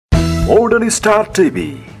Modern star TV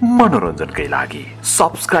मनोरञ्जनकै लागि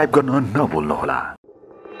subscribe गर्न नभुल्नुहोला।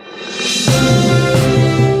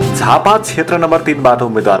 झापा क्षेत्र नम्बर 3 बाट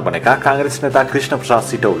उम्मेद्वार बनेका कांग्रेस नेता कृष्ण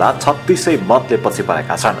सिटौला 3600 मतले पछि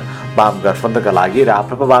परेका छन्। वाम गठबन्धनका लागि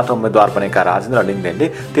राप्रपाबाट उम्मेद्वार बनेका राजेन्द्र लिङ्गदेनले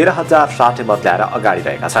 13060 मत ल्याएर अगाडि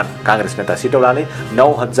रहेका छन्। कांग्रेस नेता सिटौलाले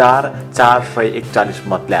 9441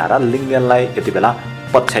 मत ल्याएर लिङ्गदेनलाई यति बेला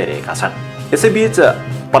पछ्याइरहेका छन्। यसैबीच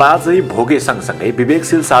पराजय भोगे सँगसँगै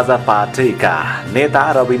विवेकशील साझा पार्टीका नेता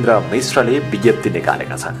रविन्द्र मिश्रले विज्ञप्ति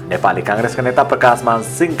निकालेका छन्। नेपाली कांग्रेसका नेता प्रकाशमान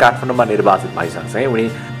सिंह काठमाडौँमा निर्वाचित भइसँगै उनी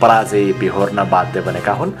पराजय बिहोर्न बाध्य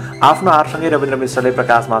बनेका हुन्। आफ्नो हारसँगै रविन्द्र मिश्रले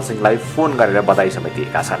प्रकाशमान सिंहलाई फोन गरेर बधाई समेत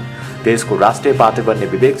दिएका छन्। देशको राष्ट्रिय पार्टी बन्ने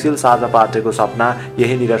विवेकशील साझा पार्टीको सपना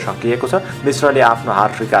यहीँनिर सकिएको छ। मिश्रले आफ्नो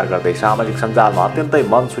हार स्वीकार गर्दै सामाजिक सञ्जालमा अत्यन्तै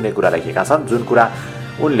मन छुने कुरा लेखेका छन्, जुन कुरा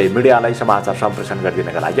उनले मिडियालाई समाचार सम्प्रेषण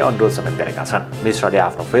गरिदिनका लागि अनुरोध समेत गरेका छन्। मिश्रले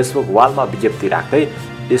आफ्नो फेसबुक वालमा विज्ञप्ति राख्दै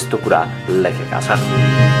यस्तो कुरा लेखेका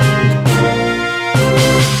छन्।